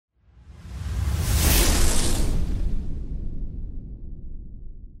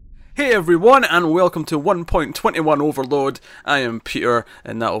Hey everyone, and welcome to 1.21 Overload. I am Peter,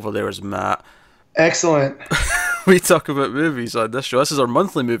 and that over there is Matt. Excellent. We talk about movies on this show. This is our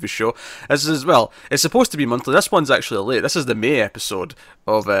monthly movie show. This is, well, it's supposed to be monthly. This one's actually late. This is the May episode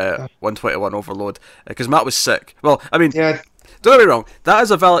of 121 Overload, because Matt was sick. Well, I mean, Yeah. don't get me wrong, that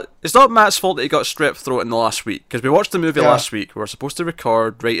is a valid... It's not Matt's fault that he got strep throat in the last week, because we watched the movie last week. We were supposed to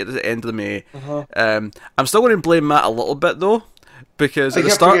record right at the end of the May. I'm still going to blame Matt a little bit, though. Because at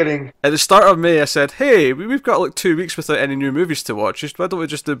the start of May, I said, "Hey, we've got like 2 weeks without any new movies to watch. Why don't we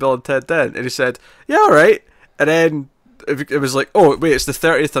just do Bill and Ted then?" And he said, "Yeah, all right." And then it was like, "Oh, wait, it's the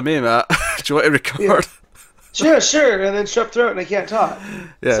 30th of May, Matt. Do you want to record?" Yeah. Sure. And then strep throat and I can't talk.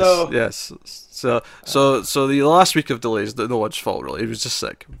 Yes. So the last week of delays, no one's fault really. He was just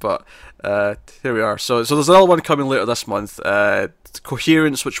sick. But here we are. So there's another one coming later this month.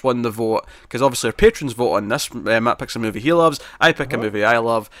 Coherence, which won the vote, because obviously our patrons vote on this. Matt picks a movie he loves, I pick a movie I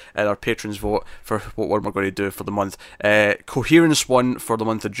love, and our patrons vote for what one we're going to do for the month. Coherence won for the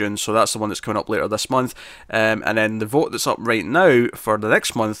month of June, so that's the one that's coming up later this month. And then the vote that's up right now for the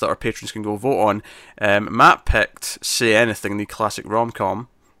next month that our patrons can go vote on, Matt picked Say Anything, the classic rom-com.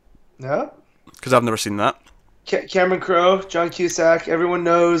 Yeah. Because I've never seen that. Cameron Crowe, John Cusack, everyone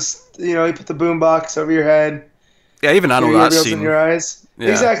knows, he put the boombox over your head. Yeah, even I know that scene. In your eyes.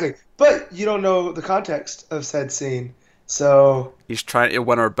 Yeah. Exactly. But you don't know the context of said scene. So he's trying to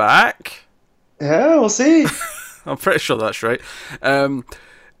win her back? Yeah, we'll see. I'm pretty sure that's right.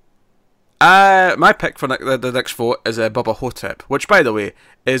 My pick for the next vote is Bubba Hotep, which, by the way,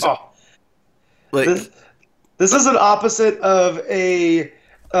 is... This is an opposite of a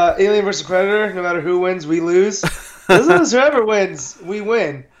Alien vs. Predator. No matter who wins, we lose. This is whoever wins, we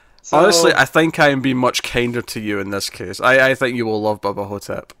win. So, honestly, I think I am being much kinder to you in this case. I think you will love Bubba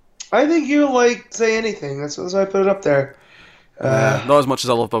Hotep. I think you like Say Anything. That's why I put it up there. Not as much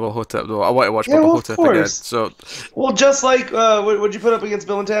as I love Bubba Hotep, though. I want to watch Bubba Hotep again. So, well, just like, what'd you put up against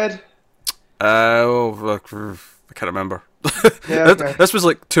Bill and Ted? I can't remember. Yeah, okay. This was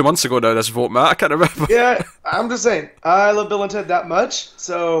like 2 months ago now, this vote, Matt. I can't remember. Yeah, I'm just saying. I love Bill and Ted that much.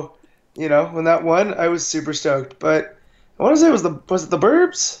 So, when that won, I was super stoked. But I want to say was it The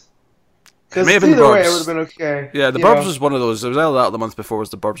Burbs? Because either way, it would have been okay. Yeah, The Burbs was one of those. It was either that or the month before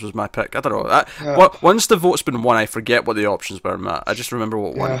was The Burbs was my pick. I don't know. Once the vote's been won, I forget what the options were, Matt. I just remember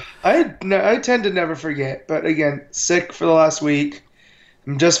what won. I tend to never forget. But again, sick for the last week.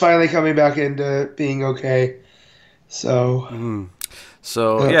 I'm just finally coming back into being okay. So...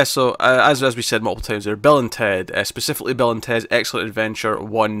 as we said multiple times there, Bill and Ted, specifically Bill and Ted's Excellent Adventure,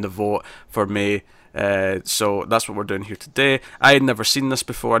 won the vote for May. So that's what we're doing here today. I had never seen this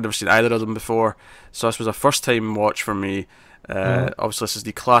before. I'd never seen either of them before, so this was a first time watch for me. Obviously this is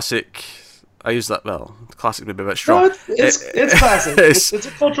the classic. I use that, well, classic may be a bit strong. No, it's classic. It's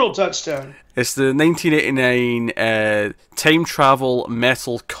a cultural touchstone. It's the 1989 time travel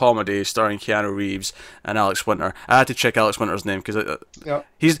metal comedy starring Keanu Reeves and Alex Winter. I had to check Alex Winter's name because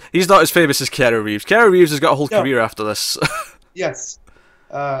he's not as famous as Keanu Reeves. Keanu Reeves has got a whole career after this. Yes.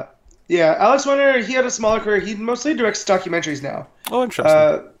 Alex Winter, he had a smaller career. He mostly directs documentaries now. Oh,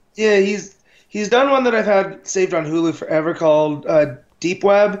 interesting. He's done one that I've had saved on Hulu forever called Deep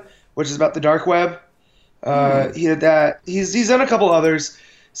Web, which is about the dark web. He did that. He's done a couple others.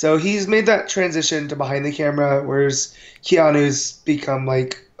 So he's made that transition to behind the camera, whereas Keanu's become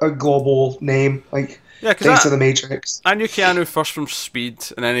like a global name, thanks to The Matrix. I knew Keanu first from Speed,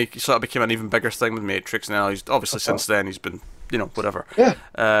 and then he sort of became an even bigger thing with Matrix. Now he's obviously since then he's been, whatever.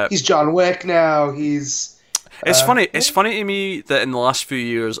 Yeah. He's John Wick now. It's funny. It's funny to me that in the last few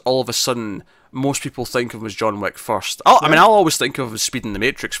years, all of a sudden, most people think of him as John Wick first. I'll always think of him as Speed and The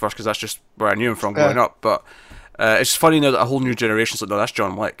Matrix first because that's just where I knew him from growing up. But it's funny now that a whole new generation's like, no, that's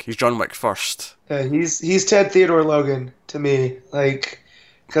John Wick. He's John Wick first. Yeah, he's Ted Theodore Logan to me,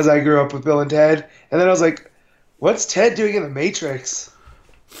 because I grew up with Bill and Ted, and then I was like, what's Ted doing in The Matrix?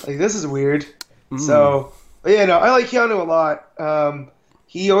 This is weird. So, but I like Keanu a lot.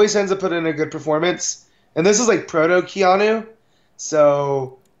 He always ends up putting in a good performance, and this is like proto Keanu.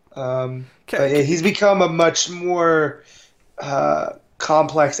 So, he's become a much more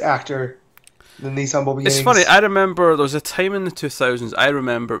complex actor than these humble beginnings. It's funny, I remember there was a time in the 2000s, I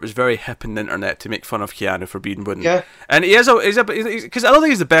remember it was very hip in the internet to make fun of Keanu for being wooden. Yeah. And because I don't think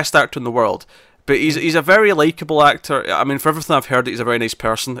he's the best actor in the world, but he's a very likeable actor. I mean, for everything I've heard, he's a very nice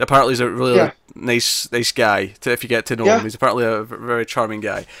person. Apparently he's a really nice guy, if you get to know him. He's apparently a very charming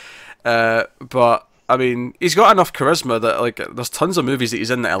guy. But, I mean, he's got enough charisma that, there's tons of movies that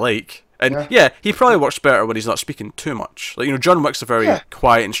he's in that I like. And he probably works better when he's not speaking too much. John Wick's a very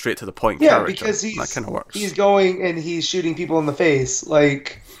quiet and straight to the point character. Yeah, because that kind of works. He's going and he's shooting people in the face.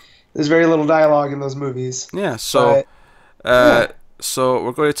 There's very little dialogue in those movies. Yeah. So, But uh, yeah, so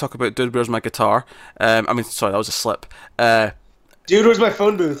we're going to talk about Dude, Where's My Guitar? I mean, sorry, that was a slip. dude, where's my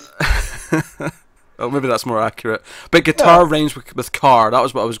phone booth? Oh, maybe that's more accurate. But Yeah, guitar rhymes with car. That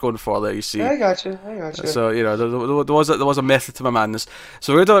was what I was going for there. You see. I got you. I got you. So there was a method to my madness.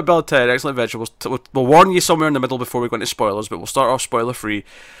 So we're going to talk about Bill and Ted: Excellent Adventure. We'll warn you somewhere in the middle before we go into spoilers, but we'll start off spoiler free.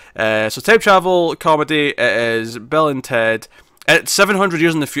 So time travel comedy. It is Bill and Ted. At 700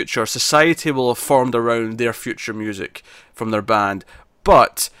 years in the future, society will have formed around their future music from their band,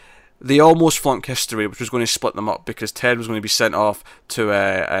 but they almost flunked history, which was going to split them up because Ted was going to be sent off to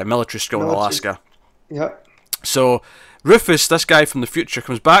a military school in Military. Alaska. Yep. So Rufus, this guy from the future,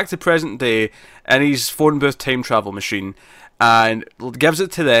 comes back to present day in his phone booth time travel machine and gives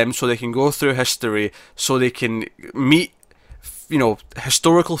it to them so they can go through history, so they can meet,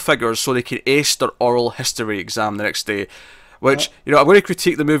 historical figures, so they can ace their oral history exam the next day. Which, I'm going to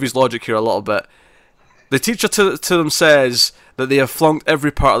critique the movie's logic here a little bit. The teacher to them says that they have flunked every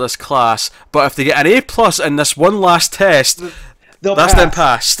part of this class, but if they get an A plus in this one last test, They'll that's pass. then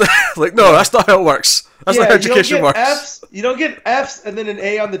passed. Like, no, that's not how it works. That's not how education you don't get works. Fs, you don't get Fs and then an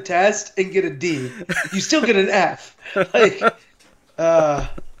A on the test and get a D. You still get an F. Like,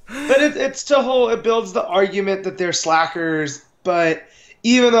 but it's the whole. It builds the argument that they're slackers, but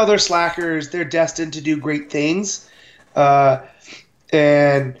even though they're slackers, they're destined to do great things.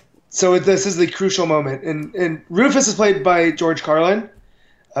 And so this is the crucial moment. And Rufus is played by George Carlin,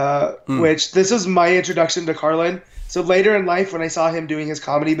 which this was my introduction to Carlin. So later in life, when I saw him doing his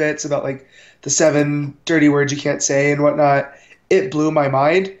comedy bits about like the 7 dirty words you can't say and whatnot, it blew my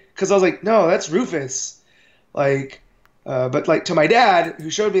mind because I was like, no, that's Rufus. Like, but like to my dad, who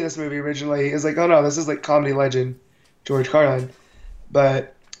showed me this movie originally, is like, oh no, this is like comedy legend George Carlin.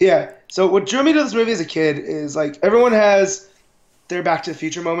 But yeah, so what drew me to this movie as a kid is like everyone has their Back to the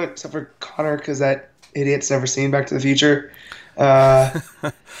Future moment, except for Connor because that idiot's never seen Back to the Future.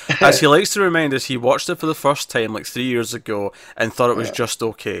 As he likes to remind us, he watched it for the first time like 3 years ago and thought it was just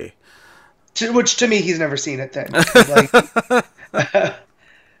okay. Which to me, he's never seen it then. Like,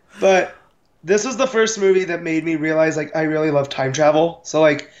 but this was the first movie that made me realize like I really love time travel. So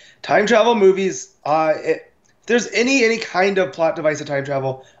like time travel movies, if there's any kind of plot device of time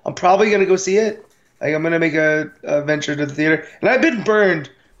travel, I'm probably gonna go see it. Like I'm gonna make a venture to the theater, and I've been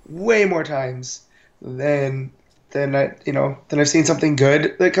burned way more times than I've seen something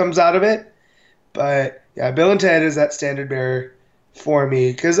good that comes out of it. But yeah, Bill and Ted is that standard bearer for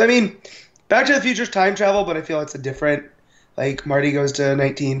me because I mean, Back to the Future is time travel, but I feel it's a different. Like Marty goes to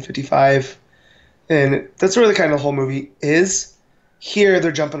 1955, and that's where the kind of the whole movie is. Here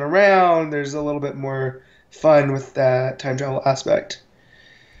they're jumping around. There's a little bit more fun with that time travel aspect.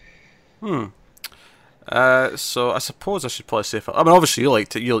 So I suppose I should probably say, I mean, obviously you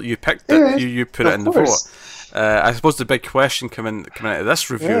liked it, you picked it, Yeah, you put it in the vote. I suppose the big question coming out of this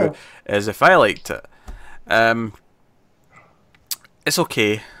review is if I liked it. It's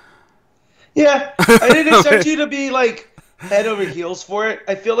okay. Yeah, I didn't expect you to be like head over heels for it.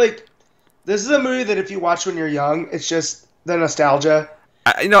 I feel like this is a movie that if you watch when you're young, it's just the nostalgia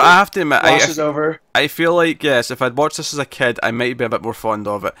I have to admit, washes over. I feel like, yes, if I'd watched this as a kid, I might be a bit more fond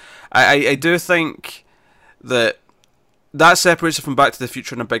of it. I do think that separates it from Back to the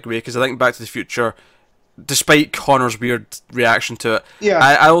Future in a big way, because I think Back to the Future, despite Connor's weird reaction to it, Yeah.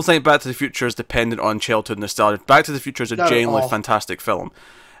 I don't think Back to the Future is dependent on childhood nostalgia. Back to the Future is a Not at genuinely all. fantastic film.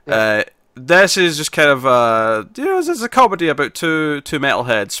 This is just kind of it's a comedy about two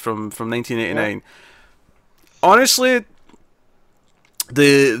metalheads from 1989. Honestly,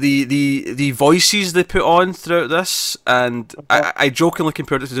 the voices they put on throughout this, and I jokingly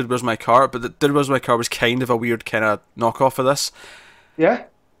compared it to Dude, Where's My Car, but the Dude, Where's My Car was kind of a weird kind of knockoff of this. Yeah.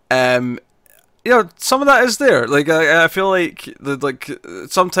 Some of that is there. Like I feel like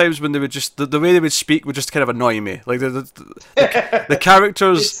sometimes when they would just the way they would speak would just kind of annoy me. Like the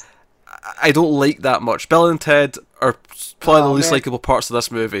characters, I don't like that much. Bill and Ted are probably the least likable parts of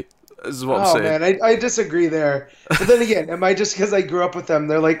this movie. Is what I'm saying. Man, I disagree there. But then again, am I just because I grew up with them?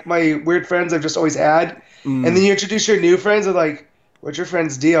 They're like my weird friends I've just always had. And then you introduce your new friends, and like, what's your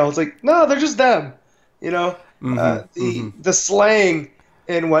friend's deal? It's like, no, they're just them. The slang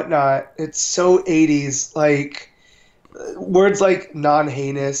and whatnot. It's so 80s. Like words like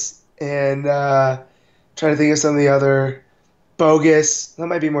non-heinous and trying to think of some of the other bogus. That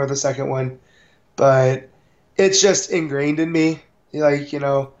might be more the second one, but it's just ingrained in me.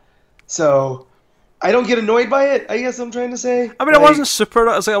 So I don't get annoyed by it. I guess I'm trying to say. I mean, I wasn't super.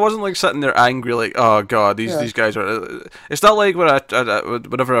 I was like, I wasn't like sitting there angry, like, oh god, these guys are. It's not like when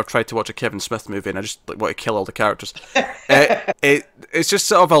whenever I've tried to watch a Kevin Smith movie and I just like want to kill all the characters. It's just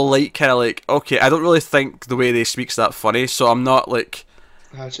sort of a light kind of like, okay, I don't really think the way they speak's that funny, so I'm not like.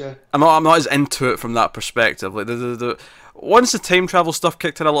 Gotcha. I'm not as into it from that perspective. Like the once the time travel stuff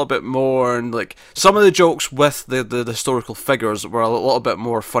kicked in a little bit more, and like some of the jokes with the historical figures were a little bit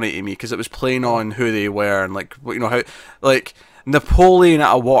more funny to me because it was playing on who they were and like how like Napoleon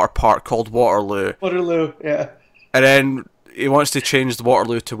at a water park called Waterloo. Waterloo, yeah. And then he wants to change the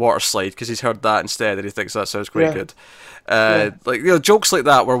Waterloo to Waterslide because he's heard that instead and he thinks that sounds quite good. Like jokes like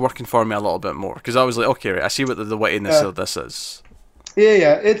that were working for me a little bit more because I was like, okay, right, I see what the wittiness of this is.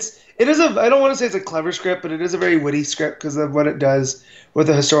 Yeah. It is I don't want to say it's a clever script, but it is a very witty script because of what it does with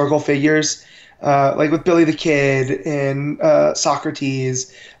the historical figures, like with Billy the Kid and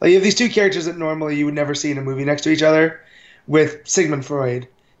Socrates. Like you have these two characters that normally you would never see in a movie next to each other, with Sigmund Freud,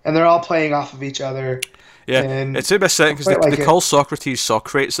 and they're all playing off of each other. Yeah, it took me a second because they call Socrates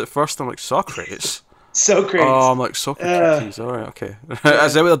Socrates at first. I'm like, Socrates? Socrates. Oh, I'm like, Socrates. Alright, okay.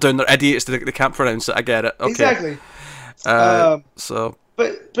 As they were doing, they're idiots, they can't pronounce it. I get it. Okay. Exactly.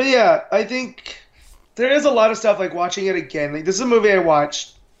 But yeah, I think there is a lot of stuff like watching it again. Like this is a movie I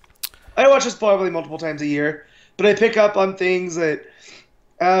watch this probably multiple times a year, but I pick up on things that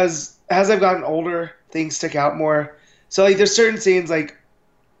as I've gotten older, things stick out more. So like there's certain scenes like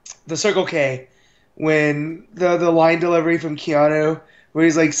the Circle K when the line delivery from Keanu where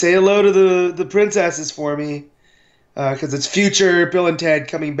he's like, say hello to the princesses for me, because it's future Bill and Ted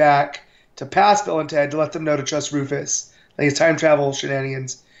coming back to past Bill and Ted to let them know to trust Rufus. Like his time travel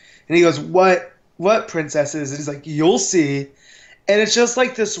shenanigans. And he goes, what princesses? And he's like, you'll see. And it's just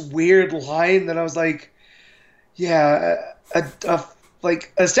like this weird line that I was like, yeah, a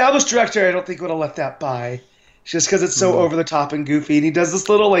like established director I don't think would have let that by. Just because it's so over the top and goofy. And he does this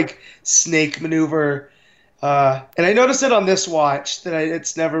little like snake maneuver. And I noticed it on this watch that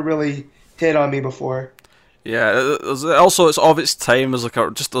it's never really hit on me before. Yeah, also it's of its time. There's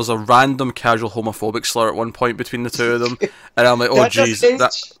there's a random casual homophobic slur at one point between the two of them, and I'm like, oh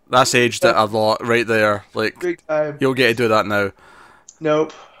jeez, that's aged it a lot right there. Like, big time. You'll get to do that now.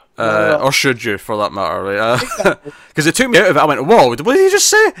 Nope. Or should you, for that matter, right? Because it took me out of it. I went, whoa, what did he just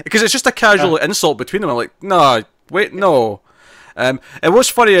say? Because it's just a casual insult between them. I'm like, no, wait, no. And what's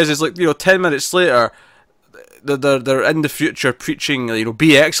funny is like 10 minutes later, they're in the future preaching,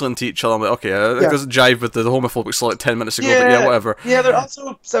 be excellent to each other. I'm like, okay, it doesn't jive with the homophobic slur like 10 minutes ago, but yeah, whatever. Yeah, they're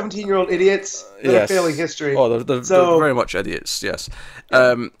also 17-year-old idiots that are failing history. Oh, they're very much idiots, yes.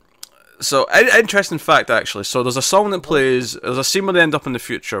 So, interesting fact, actually. So, there's a song that plays, there's a scene where they end up in the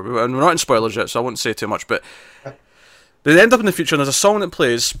future, and we're not in spoilers yet, so I won't say too much, but they end up in the future, and there's a song that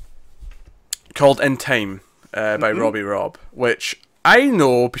plays called In Time by Robbie Robb, which I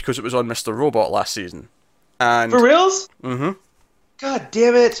know because it was on Mr. Robot last season. And, for reals? Mm-hmm. God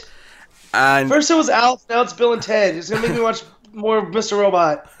damn it. And first it was Alf, now it's Bill and Ted. It's going to make me watch more of Mr.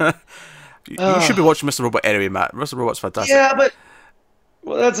 Robot. You should be watching Mr. Robot anyway, Matt. Mr. Robot's fantastic. Yeah, but...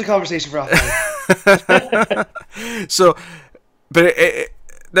 Well, that's a conversation for offline. So, but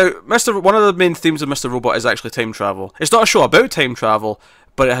now, one of the main themes of Mr. Robot is actually time travel. It's not a show about time travel,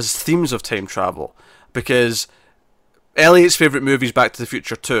 but it has themes of time travel. Because Elliot's favourite movie is Back to the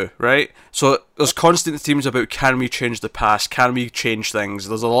Future 2, right? So there's constant themes about can we change the past, can we change things?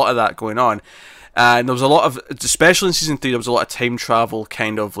 There's a lot of that going on. And there was a lot of, especially in Season 3, there was a lot of time travel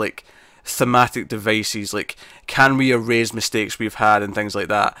kind of like thematic devices, like can we erase mistakes we've had and things like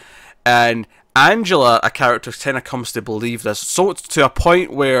that. And Angela, a character, kind of comes to believe this, so to a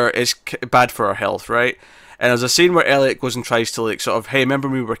point where it's bad for her health, right? And there's a scene where Elliot goes and tries to, like, sort of, hey, remember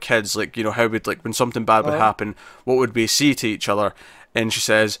when we were kids, like, how we'd, like, when something bad would happen, what would we say to each other? And she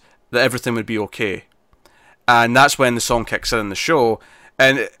says that everything would be okay. And that's when the song kicks in the show.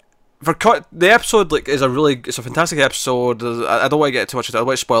 And the episode, like, it's a fantastic episode. I don't want to get too much into it. I don't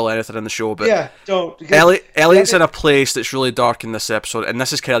want to spoil anything in the show, but yeah, don't. Elliot's in a place that's really dark in this episode, and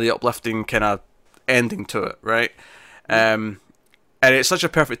this is kind of the uplifting kind of ending to it, right? And it's such a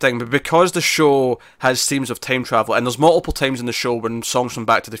perfect thing, but because the show has themes of time travel, and there's multiple times in the show when songs from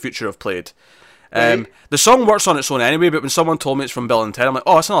Back to the Future have played. The song works on its own anyway, but when someone told me it's from Bill and Ted, I'm like,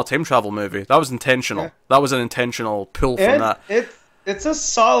 oh, it's not a time travel movie. That was intentional. Yeah. That was an intentional pull from that. It's a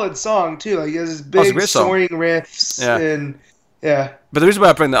solid song, too. Like, it has big, soaring riffs. Yeah. But the reason why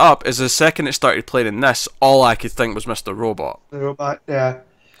I bring that up is the second it started playing in this, all I could think was Mr. Robot. The Robot, yeah.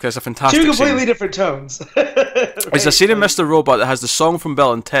 Because it's a fantastic two completely different tones. It's a scene in Mr. Robot that has the song from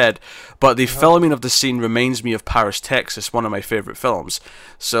Bill and Ted, but the filming of the scene reminds me of Paris, Texas, one of my favourite films.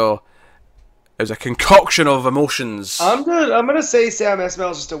 So, It was a concoction of emotions. I'm gonna say Sam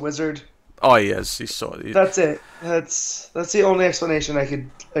Esmail is just a wizard. Oh, he is. He's so. That's it. That's the only explanation I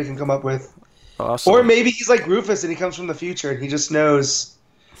can come up with. Oh, or maybe he's like Rufus and he comes from the future and he just knows,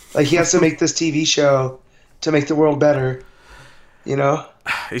 like he has to make this TV show to make the world better. You know.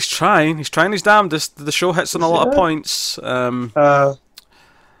 He's trying. He's trying his damnedest. The show hits on a lot of points. But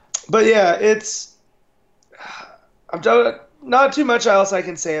yeah, it's. I'm done. Not too much else I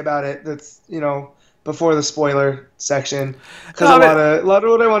can say about it. That's before the spoiler section, because a lot of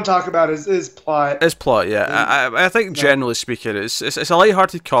what I want to talk about is plot. It's plot, yeah. I think generally speaking, it's a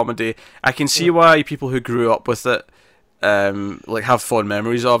light-hearted comedy. I can see why people who grew up with it, like have fond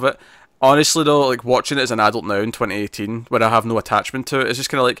memories of it. Honestly, though, like watching it as an adult now in 2018, when I have no attachment to it, it's just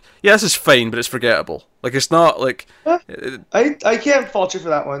kind of like, yeah, this is fine, but it's forgettable. Like it's not like. I can't fault you for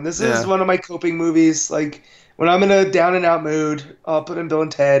that one. This is one of my coping movies. Like when I'm in a down and out mood, I'll put in Bill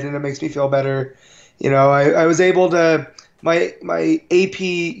and Ted, and it makes me feel better. I was able to my AP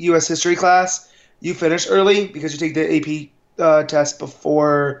U.S. history class. You finish early because you take the AP test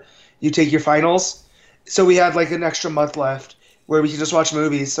before you take your finals. So we had like an extra month left where we could just watch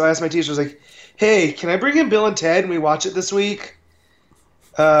movies. So I asked my teacher, I was like, "Hey, can I bring in Bill and Ted and we watch it this week?"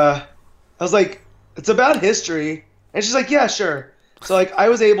 I was like, "It's about history," and she's like, "Yeah, sure." So like I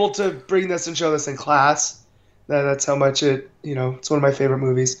was able to bring this and show this in class. That's how much it's one of my favorite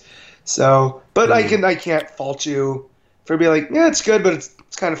movies. So, but I can't fault you for being like, yeah, it's good, but it's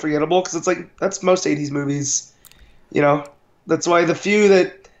kind of forgettable because it's like that's most '80s movies. That's why the few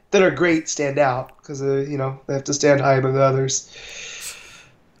that are great stand out because they have to stand high above the others.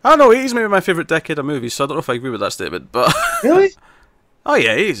 I don't know. '80s may be my favorite decade of movies, so I don't know if I agree with that statement. But really, oh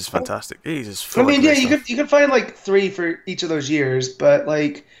yeah, '80s is fantastic. '80s is. Full you could find like 3 for each of those years, but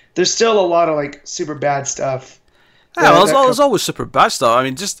like there's still a lot of like super bad stuff. Yeah, there's always super bad stuff. I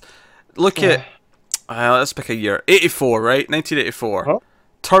mean, just. Look at, let's pick a year. 84, right? 1984. Huh?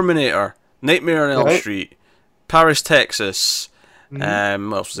 Terminator, Nightmare on Elm Street, Paris, Texas. Mm-hmm.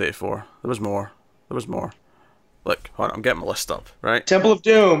 What else was 84? There was more. Look, hold on, I'm getting my list up, right? Temple of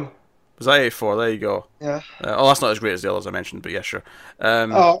Doom. Was that 84? There you go. Yeah. That's not as great as the others I mentioned, but yeah, sure.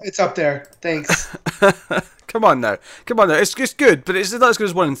 It's up there. Thanks. Come on now. It's good, but it's not as good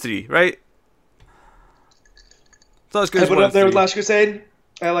as 1 and 3, right? It's not as good as 1 and 3. I put it up there with Last Crusade.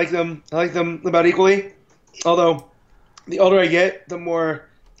 I like them about equally. Although, the older I get, the more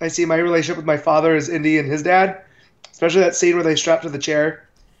I see my relationship with my father as Indy and his dad. Especially that scene where they strap to the chair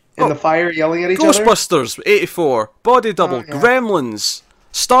in the fire yelling at each other. Ghostbusters, 84. Body Double, Gremlins,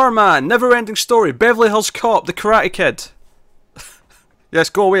 Starman, Neverending Story, Beverly Hills Cop, The Karate Kid.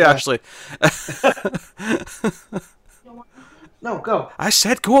 Yes, go away, Ashley. No, go. I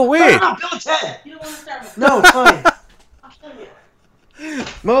said go away. No, Bill and Ted. You don't want to start with me. No, fine. I'll kill you.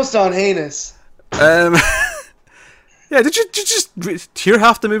 Most on heinous. Yeah, did you just hear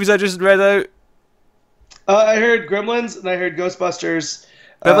half the movies I just read out? I heard Gremlins and I heard Ghostbusters.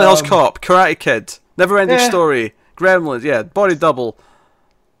 Beverly Hills Cop, Karate Kid, Neverending Story, Gremlins, Body Double.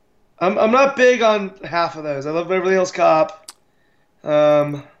 I'm not big on half of those. I love Beverly Hills Cop,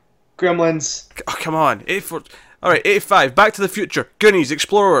 Gremlins. Oh, come on, 84. All right, 85. Back to the Future, Goonies,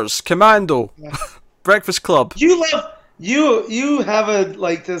 Explorers, Commando, Breakfast Club. You have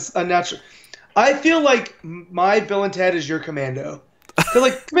this unnatural. I feel like my Bill and Ted is your Commando. Because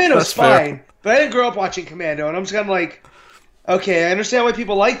like Commando's fine, but I didn't grow up watching Commando, and I'm just kind of like, okay, I understand why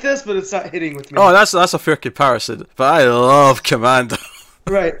people like this, but it's not hitting with me. Oh, that's a fair comparison. But I love Commando.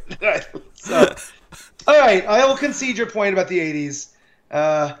 Right. So, all right, I will concede your point about the '80s,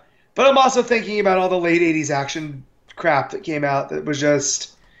 but I'm also thinking about all the late '80s action crap that came out that was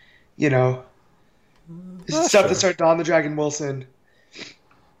just, stuff that started Don the Dragon Wilson.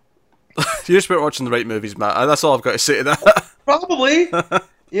 You just weren't watching the right movies, Matt. That's all I've got to say to that. Probably. That's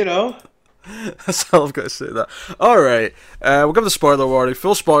all I've got to say to that. Alright, we'll give the spoiler warning.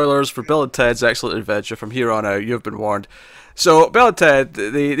 Full spoilers for Bill and Ted's Excellent Adventure. From here on out, you've been warned. So, Bill and Ted,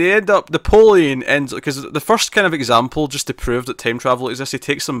 they end up... Napoleon ends... Because the first kind of example, just to prove that time travel exists, he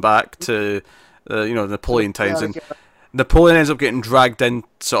takes them back to, Napoleon times. And Napoleon ends up getting dragged in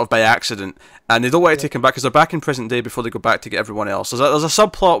sort of by accident, and they don't want to take him back because they're back in present day before they go back to get everyone else. There's a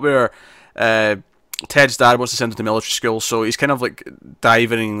subplot where Ted's dad wants to send him to military school, so he's kind of like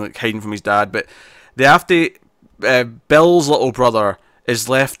diving and like hiding from his dad. But they have to. Bill's little brother is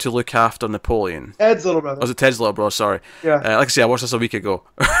left to look after Napoleon. Ted's little brother. Was it Ted's little brother? Sorry. Yeah. Like I say, I watched this a week ago,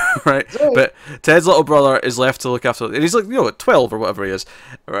 right? But Ted's little brother is left to look after, and he's like 12 or whatever he is,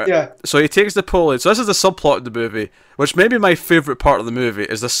 right? Yeah. So he takes Napoleon. So this is the subplot of the movie, which may be my favorite part of the movie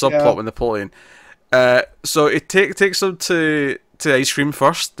is the subplot with Napoleon. So he takes him to to ice cream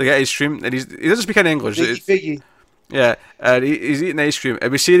first. They get ice cream, and he doesn't speak any English. Biggie. Yeah, and he's eating ice cream,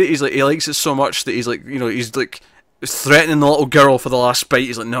 and we see that he likes it so much that he's like, he's like threatening the little girl for the last bite.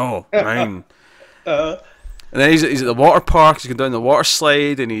 He's like, no, mine. And then he's at the water park. He's going down the water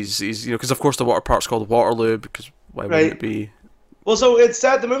slide, and he's because of course the water park's called Waterloo, because why wouldn't it be? Well, so it's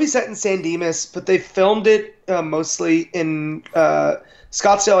the movie's set in San Dimas, but they filmed it mostly in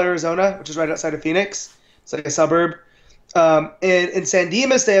Scottsdale, Arizona, which is right outside of Phoenix. It's like a suburb. And in San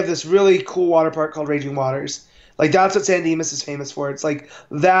Dimas, they have this really cool water park called Raging Waters. Like, that's what San Dimas is famous for. It's like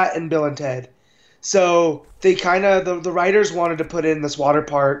that and Bill and Ted. So they kind of the writers wanted to put in this water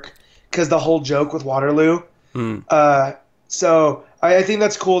park because the whole joke with Waterloo. So I think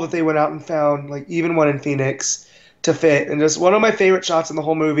that's cool that they went out and found like even one in Phoenix to fit. And just one of my favorite shots in the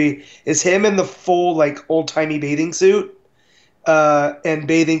whole movie is him in the full like old timey bathing suit and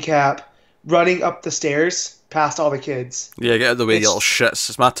bathing cap running up the stairs past all the kids. Yeah, get out of the way, you little shits.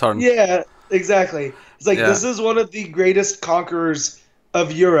 It's my turn. Yeah, exactly. It's like this is one of the greatest conquerors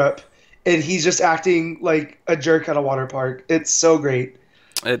of Europe, and he's just acting like a jerk at a water park. It's so great.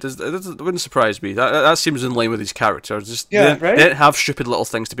 It wouldn't surprise me. That seems in line with these characters. Just right? They didn't have stupid little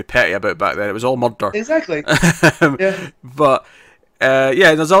things to be petty about back then. It was all murder. Exactly. But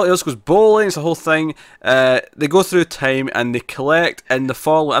there's all else goes bowling. It's the whole thing. They go through time and they collect in the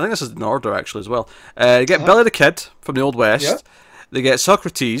following. I think this is in order actually as well. They get Billy the Kid from the Old West. Yep. They get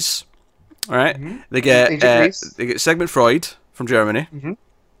Socrates. All right. They get Sigmund Freud from Germany.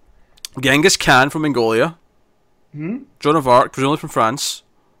 Genghis Khan from Mongolia. Joan of Arc, presumably from France.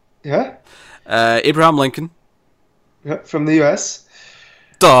 Yeah. Abraham Lincoln. Yeah, from the U.S.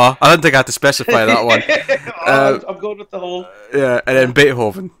 Duh. I didn't think I had to specify that one. I'm going with the whole... Yeah, and then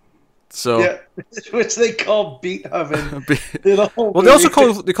Beethoven. So yeah, which they call Beethoven. Well, they also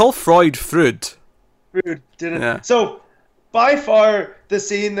call Freud Freud. Freud, didn't it? So, by far, the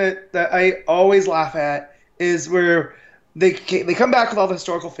scene that I always laugh at is where they come back with all the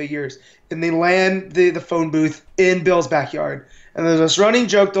historical figures, and they land the phone booth in Bill's backyard. And there's this running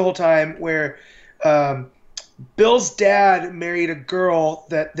joke the whole time where Bill's dad married a girl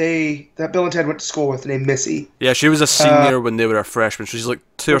that Bill and Ted went to school with named Missy. Yeah, she was a senior when they were a freshman. She's like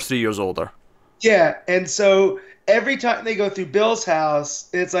 2 or 3 years older. Yeah, and so every time they go through Bill's house,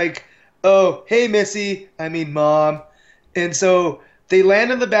 it's like, oh, hey, Missy, I mean Mom. And so they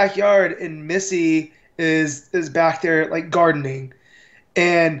land in the backyard, and Missy is back there like gardening.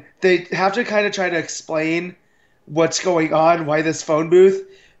 And they have to kind of try to explain what's going on, why this phone booth.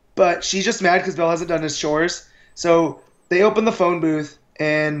 But she's just mad because Bill hasn't done his chores. So they open the phone booth,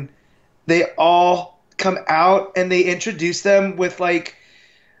 and they all come out, and they introduce them with like,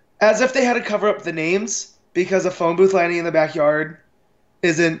 as if they had to cover up the names because a phone booth landing in the backyard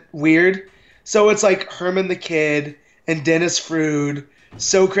isn't weird. So it's like Herman the Kid and Dennis Frood,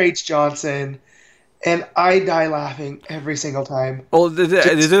 Socrates Johnson, and I die laughing every single time. Well, they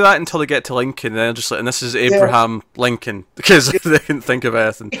do that until they get to Lincoln, and then just like, and this is Abraham Lincoln, because they couldn't think of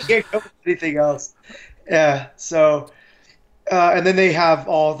anything. Can't come up with anything else. Yeah. So, and then they have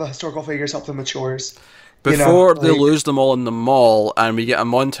all the historical figures help them with chores. Before they lose them all in the mall, and we get a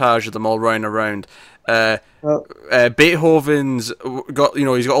montage of them all running around. Beethoven's got,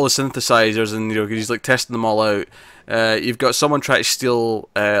 he's got all the synthesizers, and he's like testing them all out. You've got someone trying to steal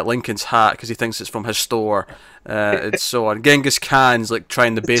Lincoln's hat because he thinks it's from his store, and so on. Genghis Khan's like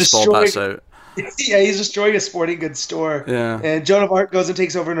trying the baseball bats out. Yeah, he's destroying a sporting goods store. Yeah, and Joan of Arc goes and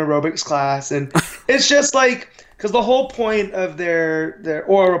takes over an aerobics class, and it's just like, because the whole point of their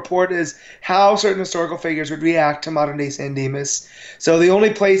oral report is how certain historical figures would react to modern day San Dimas. So the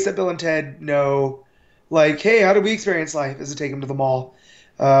only place that Bill and Ted know, like, hey, how do we experience life, is to take them to the mall.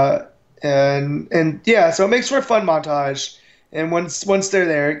 And yeah, so it makes for a fun montage. And once they're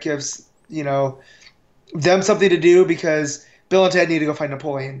there, it gives, them something to do, because Bill and Ted need to go find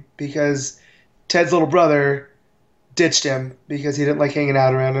Napoleon, because Ted's little brother ditched him because he didn't like hanging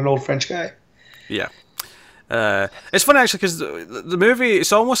out around an old French guy. Yeah. It's funny actually, because the movie,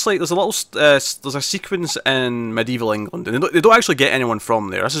 it's almost like there's a sequence in medieval England, and they don't actually get anyone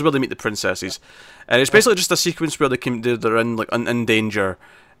from there. This is where they meet the princesses, and it's basically just a sequence where they're in danger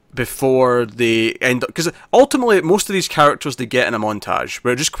before they end up, because ultimately most of these characters they get in a montage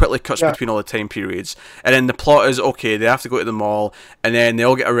where it just quickly cuts between all the time periods, and then the plot is, okay, they have to go to the mall, and then they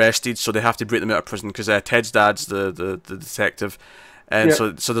all get arrested, so they have to break them out of prison because Ted's dad's the detective. And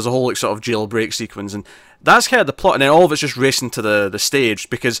so there's a whole like sort of jailbreak sequence, and that's kind of the plot, and then all of it's just racing to the stage,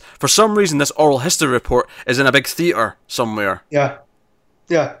 because for some reason this oral history report is in a big theatre somewhere. Yeah.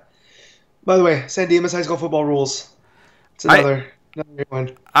 By the way, San Dimas High School football rules. It's another good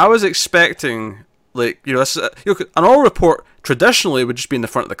one. I was expecting Like, this is an oral report traditionally would just be in the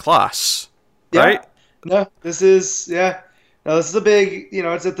front of the class, right? No, this is No, this is a big.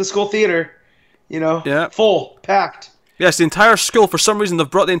 It's at the school theater. Yeah. Full, packed. Yes, the entire school. For some reason, they've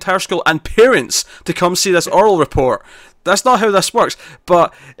brought the entire school and parents to come see this oral report. That's not how this works,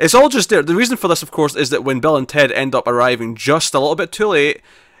 but it's all just there. The reason for this, of course, is that when Bill and Ted end up arriving just a little bit too late,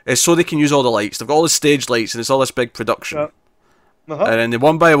 is so they can use all the lights. They've got all the stage lights, and it's all this big production. Yep. Uh-huh. And then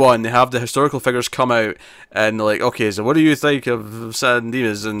one by one, they have the historical figures come out, and they're like, okay, so what do you think of San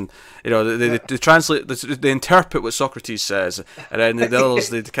Dimas? And they translate, they interpret what Socrates says, and then the others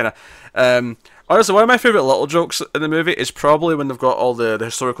they kind of. Honestly, one of my favourite little jokes in the movie is probably when they've got all the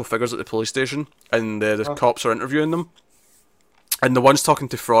historical figures at the police station, and the cops are interviewing them. And the one's talking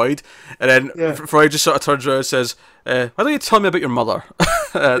to Freud, and then Freud just sort of turns around and says, why don't you tell me about your mother?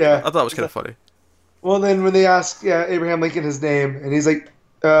 I thought it was kind of funny. Well, then when they ask Abraham Lincoln his name, and he's like,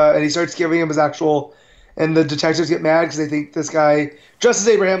 and he starts giving him his actual, and the detectives get mad because they think this guy, dressed as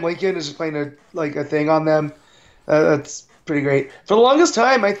Abraham Lincoln, is just playing a thing on them. That's pretty great. For the longest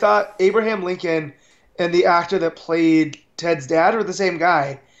time, I thought Abraham Lincoln and the actor that played Ted's dad were the same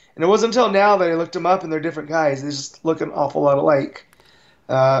guy. And it wasn't until now that I looked them up, and they're different guys. They just look an awful lot alike.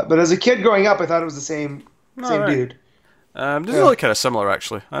 But as a kid growing up, I thought it was the same dude. They look kind of similar,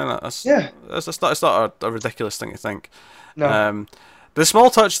 actually. I don't know. It's not a ridiculous thing to think. No. The small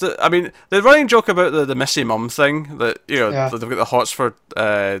touch that the running joke about the Missy Mum thing that that they've got the hots for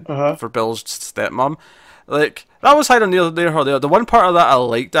Bill's stepmom. Like, that was hiding near her there. The one part of that I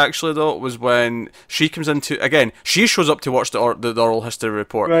liked, actually, though, was when she comes she shows up to watch the oral history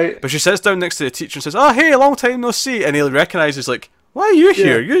report. Right. But she sits down next to the teacher and says, "Oh, hey, long time no see." And he recognises, like, "Why are you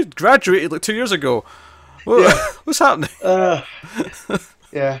here? You graduated, 2 years ago. What's happening?"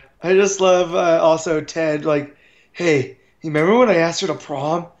 Yeah. I just love, also, Ted, like, "Hey, you remember when I asked her to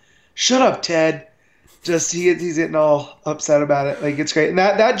prom? Shut up, Ted." Just he's getting all upset about it. Like, it's great. And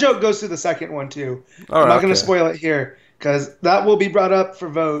that joke goes through the second one too. I'm not going to spoil it here because that will be brought up for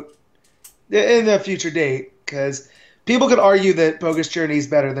vote in a future date, because people could argue that Bogus Journey is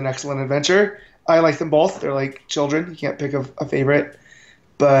better than Excellent Adventure. I like them both. They're like children. You can't pick a favorite.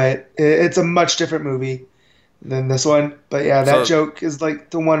 But it's a much different movie than this one. But yeah, that joke is like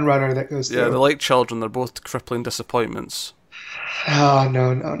the one runner that goes through. Yeah, they're like children. They're both crippling disappointments. Oh,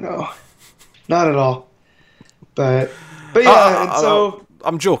 no. Not at all. But yeah, and so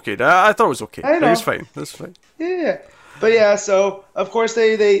I'm joking. I thought it was okay. I know. It was fine. It was fine. Yeah, but yeah, so of course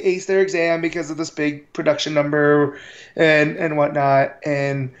they ace their exam because of this big production number and whatnot.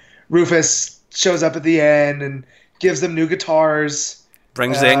 And Rufus shows up at the end and gives them new guitars.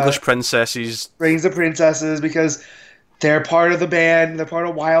 Brings the English princesses. Brings the princesses because they're part of the band. They're part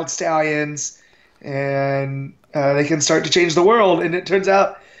of Wild Stallions, and they can start to change the world. And it turns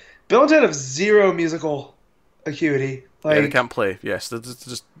out Bill and Ted have zero musical acuity. Like, they can't play. Yes, they're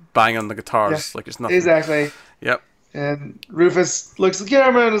just bang on the guitars like it's nothing. Exactly. Yep. And Rufus looks at the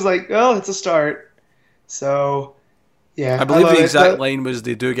camera and is like, "Oh, it's a start." So, yeah. I believe the exact line was,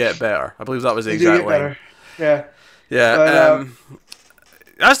 "They do get better." I believe that was the exact line. Better. Yeah. Yeah.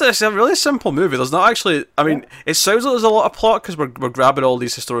 That's a really simple movie. There's not actually. It sounds like there's a lot of plot because we're grabbing all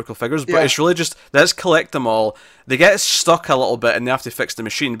these historical figures, but it's really just, let's collect them all. They get stuck a little bit and they have to fix the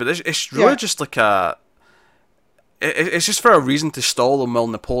machine, but it's really just like it's just for a reason to stall them while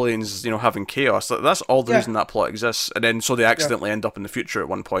Napoleon's having chaos. That's all the reason that plot exists, and then so they accidentally end up in the future at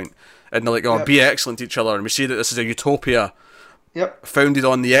one point, and they're like, "Oh, be excellent to each other," and we see that this is a utopia, founded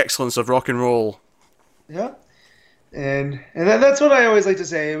on the excellence of rock and roll. Yeah. And that's what I always like to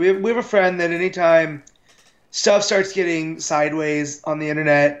say. We have a friend that anytime stuff starts getting sideways on the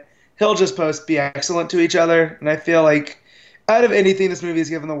internet, he'll just post "be excellent to each other." And I feel like out of anything this movie has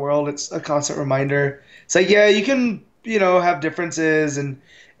given the world, it's a constant reminder. It's like, yeah, you can, have differences and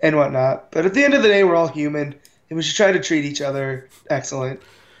whatnot, but at the end of the day, we're all human, and we should try to treat each other excellent.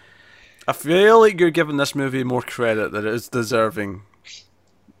 I feel like you're giving this movie more credit than it is deserving.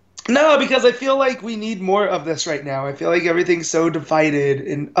 No, because I feel like we need more of this right now. I feel like everything's so divided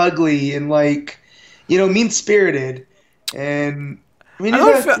and ugly and mean-spirited. And we need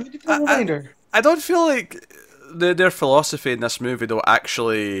a reminder. I don't feel like their philosophy in this movie, though,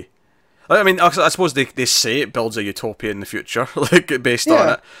 actually... I suppose they say it builds a utopia in the future, based on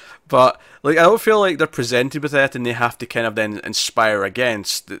it. But, I don't feel like they're presented with that and they have to kind of then inspire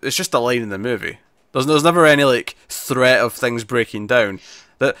against. It's just a line in the movie. There's never any, threat of things breaking down.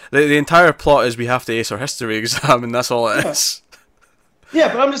 The entire plot is we have to ace our history exam, and that's all it is.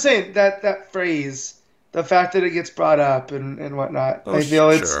 Yeah, but I'm just saying that phrase, the fact that it gets brought up and whatnot, I feel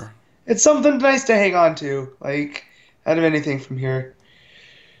it's something nice to hang on to, out of anything from here.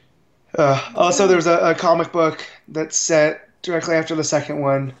 Also, there's a comic book that's set directly after the second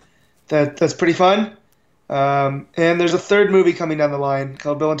one that's pretty fun. And there's a third movie coming down the line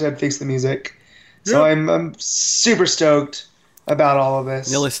called Bill and Ted Face the Music. So Yep. I'm super stoked about all of this.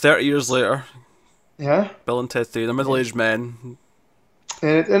 Nearly 30 years later, Yeah, Bill and Ted 3, they're middle-aged men.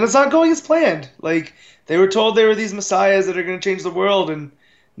 and it's not going as planned. Like they were told they were these messiahs that are going to change the world, and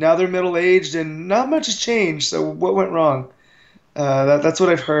now they're middle aged, and not much has changed. So what went wrong? That's what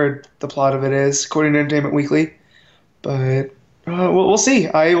I've heard. The plot of it is, according to Entertainment Weekly. But we'll see.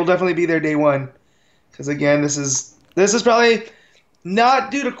 I will definitely be there day one, because again, this is probably not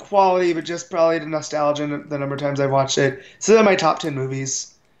due to quality, but just probably to nostalgia and the number of times I've watched it. This is in my top 10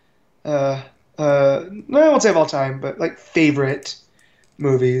 movies. No, I won't say of all time, but like favorite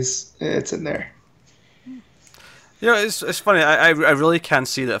movies. It's in there. It's funny. I really can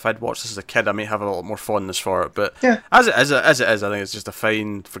see that if I'd watched this as a kid, I may have a lot more fondness for it. But Yeah. as it is, I think it's just a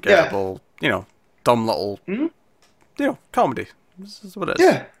fine, forgettable, dumb little, comedy. This is what it is.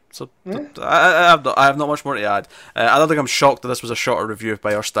 Yeah. So I have not much more to add. I don't think I'm shocked that this was a shorter review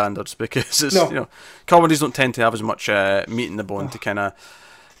by our standards because it's No. comedies don't tend to have as much meat in the bone to kind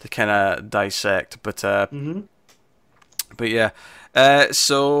of dissect. But yeah.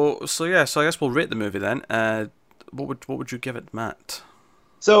 So I guess we'll rate the movie then. What would you give it, Matt?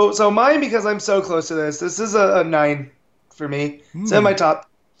 So mine, because I'm so close to this. This is a 9 for me. It's in my top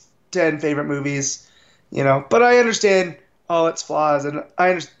 10 favorite movies. But I understand all its flaws, and I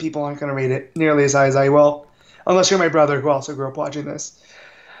understand people aren't going to rate it nearly as high as I will, unless you're my brother who also grew up watching this.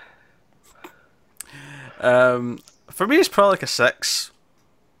 For me, it's probably like a 6.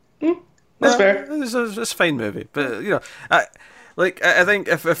 That's fair. It's a fine movie, but I think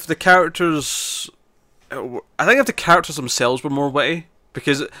if the characters, I think if the characters themselves were more witty,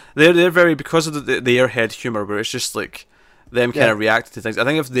 because they're very, because of the airhead humor, where it's just like them kind of reacting to things. I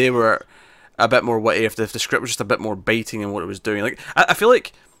think if they were a bit more witty, if the script was just a bit more biting in what it was doing, like I feel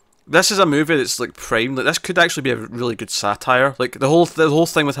like this is a movie that's like prime. Like this could actually be a really good satire. Like the whole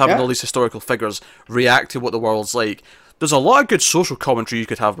thing with having all these historical figures react to what the world's like. There's a lot of good social commentary you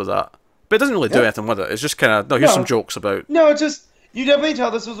could have with that. But it doesn't really do anything with it. It's just kind of, here's some jokes about. No, it's just, you definitely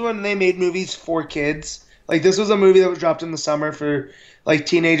tell this was when they made movies for kids. Like, this was a movie that was dropped in the summer for, like,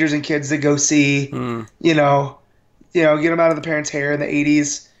 teenagers and kids to go see, get them out of the parents' hair in the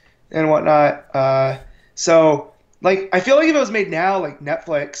 80s and whatnot. So, like, I feel like if it was made now, like,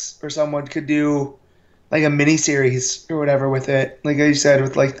 Netflix or someone could do, like, a miniseries or whatever with it. Like you said,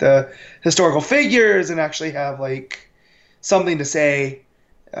 with, like, the historical figures and actually have, like, something to say.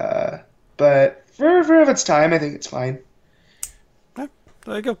 But for its time, I think it's fine. Yeah,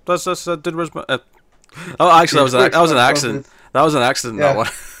 there you go. That's did was. Oh, actually, that was an accident. That was an accident. Yeah. That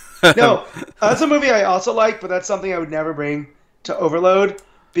one. No, that's a movie I also like, but that's something I would never bring to Overload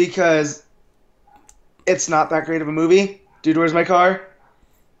because it's not that great of a movie. Dude, Where's My Car?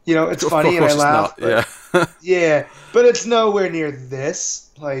 It's funny and I laugh. Yeah. Yeah, but it's nowhere near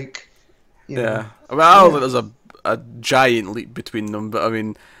this. Like, yeah. Well, there's a giant leap between them, but I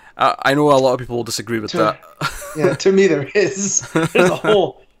mean, I know a lot of people will disagree with that. Yeah, to me there is. There's a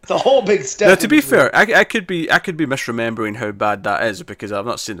whole big step. Now, to be fair, I could be misremembering how bad that is because I've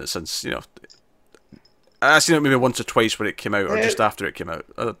not seen it since I've seen it maybe once or twice when it came out or just after it came out.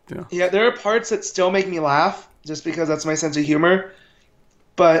 Yeah, there are parts that still make me laugh just because that's my sense of humor.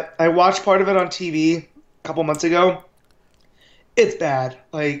 But I watched part of it on TV a couple months ago. It's bad.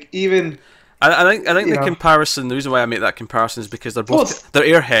 Like even. I think the comparison. The reason why I make that comparison is because they're both they're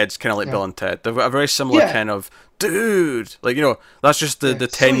airheads, kind of like Bill and Ted. They've got a very similar kind of dude. Like that's just the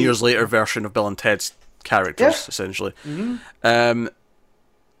 10 years later version of Bill and Ted's characters essentially. Mm-hmm.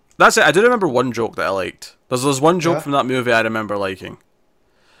 That's it. I do remember one joke that I liked. There's one joke from that movie I remember liking.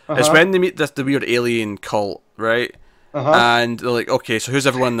 It's when they meet the weird alien cult, right? And they're like, okay, so who's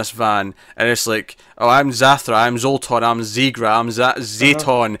everyone in this van? And it's like, oh, I'm Zathra, I'm Zoltan, I'm Zigra, I'm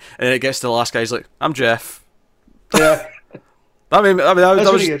Zaton. And then it gets to the last guy, he's like, I'm Jeff. Yeah.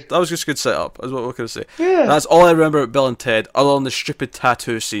 That was just a good setup, is what we're going to say. Yeah. That's all I remember about Bill and Ted, other than the stupid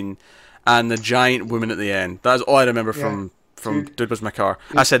tattoo scene and the giant woman at the end. That's all I remember from Dude, Where's My Car?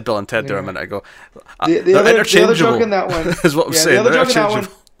 I said Bill and Ted there a minute ago. The other joke in that one is what I'm saying. The other joke in that one,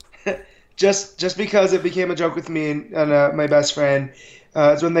 just because it became a joke with me and my best friend,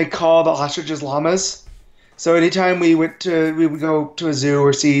 is when they call the ostriches llamas. So anytime we would go to a zoo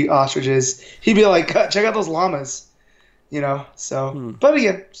or see ostriches, he'd be like, check out those llamas. So, but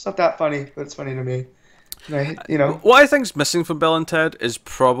again, it's not that funny, but it's funny to me. What I think's missing from Bill and Ted is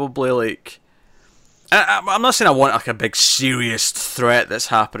probably like, I'm not saying I want like a big serious threat that's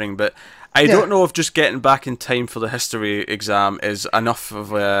happening, but I don't know if just getting back in time for the history exam is enough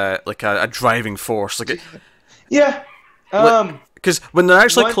of a driving force. Yeah. Because when they're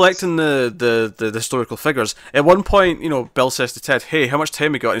actually Once- collecting the historical figures, at one point, Bill says to Ted, "Hey, how much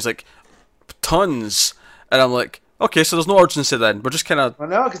time we got?" And he's like, "Tons." And I'm like, "Okay, so there's no urgency then. We're just kind of." Well,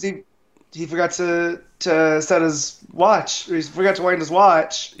 no, because he forgot to set his watch. Or he forgot to wind his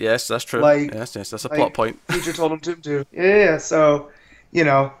watch. Yes, that's true. Like- yes, that's a plot point. Teacher told him to. Yeah. So,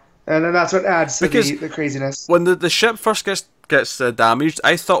 and then that's what adds to Because the craziness. When the ship first gets damaged,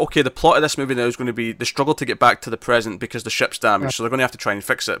 I thought, okay, the plot of this movie now is going to be the struggle to get back to the present because the ship's damaged, so they're going to have to try and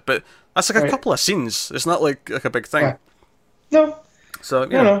fix it. But that's like a couple of scenes. It's not like a big thing. Yeah. No. So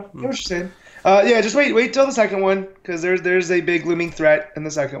No. I know what you're saying. Just wait till the second one because there's a big looming threat in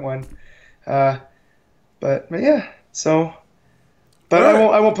the second one. But yeah, so. But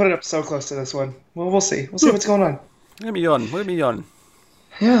Alright. I won't put it up so close to this one. Well, we'll see. We'll see what's going on. Let me yawn.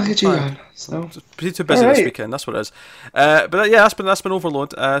 Yeah, I'll get you on. So. Pretty too busy this weekend. That's what it is. But yeah, that's been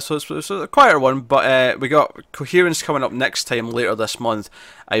Overload. So it's a quieter one, but we got Coherence coming up next time later this month.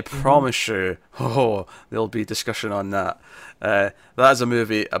 I promise you, there'll be discussion on that. That is a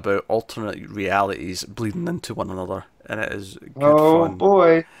movie about alternate realities bleeding into one another, and it is good fun. Oh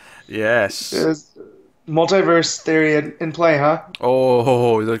boy. Yes. There's multiverse theory in play, huh?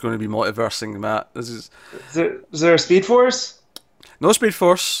 Oh, they're going to be multiversing, Matt. Is there a Speed Force? No Speed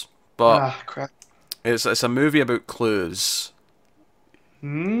Force, but Crap. it's a movie about clues.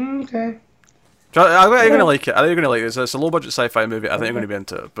 Okay. I think you're going to like it. I think you're going to like it. It's a low-budget sci-fi movie. I think you're going to be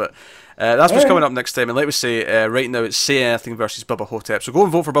into it. But that's what's coming up next time. And like we say, right now it's Say Anything versus Bubba Hotep. So go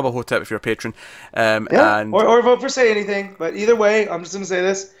and vote for Bubba Hotep if you're a patron. And or vote for Say Anything. But either way, I'm just going to say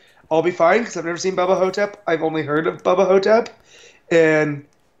this. I'll be fine because I've never seen Bubba Hotep. I've only heard of Bubba Hotep. And,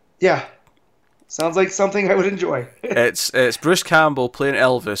 yeah. Sounds like something I would enjoy. it's Bruce Campbell playing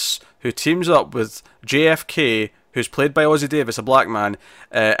Elvis, who teams up with JFK, who's played by Ozzie Davis, a black man,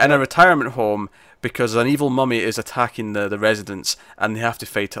 in a retirement home because an evil mummy is attacking the residents, and they have to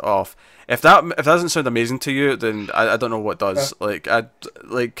fight it off. If that doesn't sound amazing to you, then I don't know what does.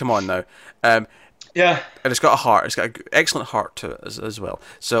 Come on now. Yeah. And it's got a heart. It's got an excellent heart to it as well.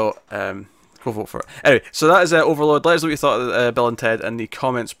 So go vote for it. Anyway, so that is Overload. Let us know what you thought of Bill and Ted in the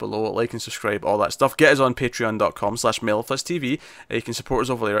comments below. Like and subscribe, all that stuff. Get us on patreon.com/MailFuzzTV. You can support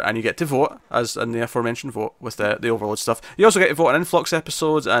us over there, and you get to vote, as in the aforementioned vote, with the Overload stuff. You also get to vote on Influx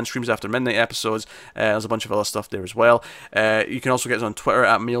episodes and Streams After Midnight episodes. There's a bunch of other stuff there as well. You can also get us on Twitter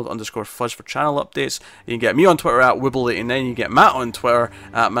at mail_fuzz for channel updates. You can get me on Twitter at Wibble89. You can get Matt on Twitter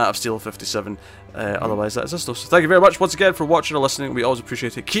at MattofSteel57. Otherwise, that's us. So thank you very much once again for watching or listening. We always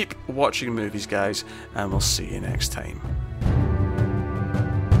appreciate it. Keep watching movies, guys, and we'll see you next time.